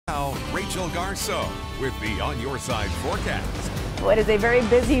Rachel Garceau with the On Your Side forecast. Well, it is a very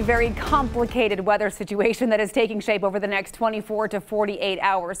busy, very complicated weather situation that is taking shape over the next 24 to 48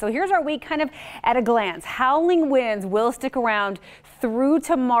 hours. So here's our week kind of at a glance. Howling winds will stick around through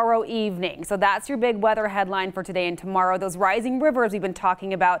tomorrow evening. So that's your big weather headline for today and tomorrow. Those rising rivers we've been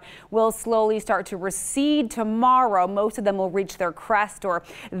talking about will slowly start to recede tomorrow. Most of them will reach their crest or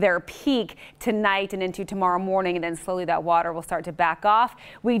their peak tonight and into tomorrow morning, and then slowly that water will start to back off.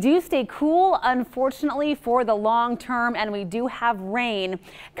 We do stay cool, unfortunately, for the long term, and we do have rain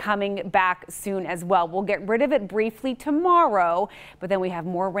coming back soon as well. We'll get rid of it briefly tomorrow, but then we have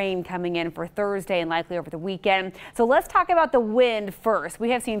more rain coming in for Thursday and likely over the weekend. So let's talk about the wind first. We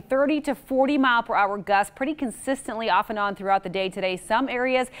have seen 30 to 40 mile per hour gusts pretty consistently off and on throughout the day today. Some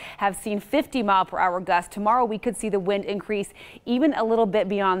areas have seen 50 mile per hour gusts. Tomorrow we could see the wind increase even a little bit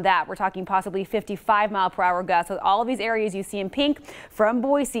beyond that. We're talking possibly 55 mile per hour gusts. So all of these areas you see in pink from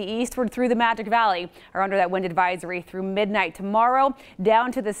Boise eastward through the Magic Valley are under that wind advisory through midnight tomorrow.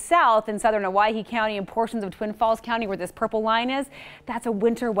 Down to the south in southern Owyhee County and portions of Twin Falls County where this purple line is, that's a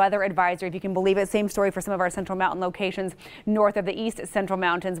winter weather advisory, if you can believe it. Same story for some of our Central Mountain locations north of the East Central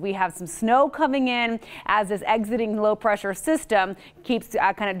Mountains. We have some snow coming in as this exiting low pressure system keeps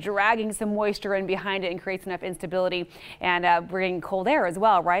kind of dragging some moisture in behind it and creates enough instability and bringing cold air as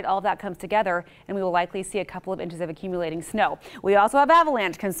well, right? All of that comes together and we will likely see a couple of inches of accumulating snow. We also have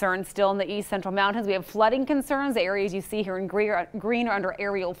avalanche concerns still in the East Central Mountains. We have flooding concerns. The areas you see here in green are under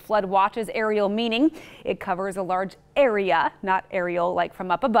aerial flood watches. Aerial meaning it covers a large area, not aerial like from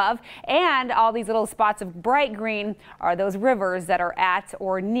up above. And all these little spots of bright green are those rivers that are at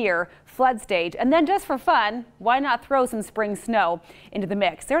or near flood stage. And then just for fun, why not throw some spring snow into the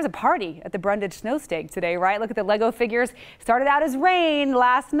mix? There's a party at the Brundage Snow Stake today, right? Look at the Lego figures. Started out as rain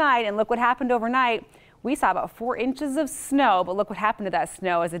last night and look what happened overnight. We saw about 4 inches of snow, but look what happened to that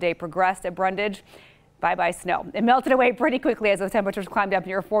snow as the day progressed at Brundage. Bye-bye snow. It melted away pretty quickly as those temperatures climbed up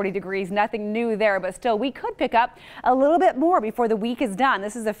near 40 degrees. Nothing new there, but still we could pick up a little bit more before the week is done.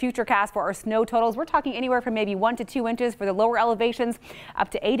 This is a future cast for our snow totals. We're talking anywhere from maybe 1 to 2 inches for the lower elevations, up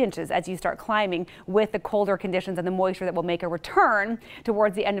to 8 inches as you start climbing with the colder conditions and the moisture that will make a return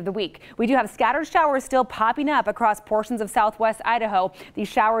towards the end of the week. We do have scattered showers still popping up across portions of southwest Idaho. These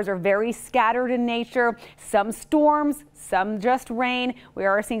showers are very scattered in nature. Some storms, some just rain. We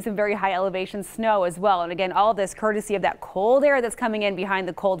are seeing some very high elevation snow as well. And again, all of this courtesy of that cold air that's coming in behind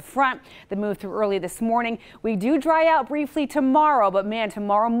the cold front that moved through early this morning. We do dry out briefly tomorrow, but man,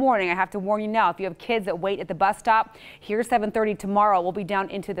 tomorrow morning, I have to warn you now, if you have kids that wait at the bus stop, here's 7:30 tomorrow. We'll be down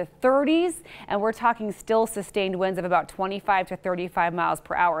into the 30s and we're talking still sustained winds of about 25 to 35 miles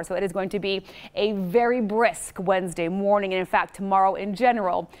per hour. So it is going to be a very brisk Wednesday morning. And in fact, tomorrow in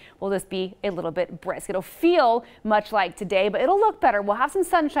general will just be a little bit brisk. It'll feel much like today, but it'll look better. We'll have some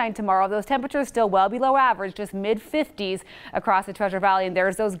sunshine tomorrow. Those temperatures still well below average, just mid 50s across the Treasure Valley. And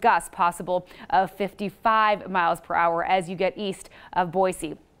there's those gusts possible of 55 miles per hour as you get east of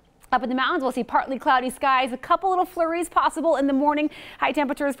Boise. Up in the mountains, we'll see partly cloudy skies, a couple little flurries possible in the morning. High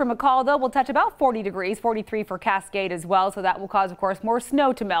temperatures for McCall, though, will touch about 40 degrees, 43 for Cascade as well. So that will cause, of course, more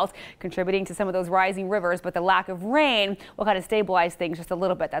snow to melt, contributing to some of those rising rivers. But the lack of rain will kind of stabilize things just a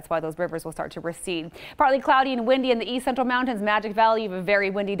little bit. That's why those rivers will start to recede. Partly cloudy and windy in the East Central Mountains, Magic Valley. You have a very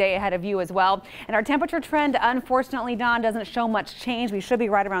windy day ahead of you as well. And our temperature trend, unfortunately, Don, doesn't show much change. We should be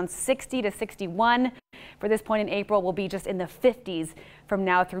right around 60 to 61. For this point in April, we'll be just in the 50s from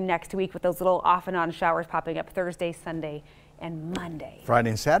now through next week with those little off and on showers popping up Thursday, Sunday, and Monday. Friday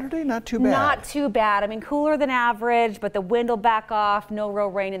and Saturday, not too bad. Not too bad. I mean, cooler than average, but the wind will back off. No real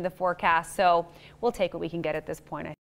rain in the forecast. So we'll take what we can get at this point.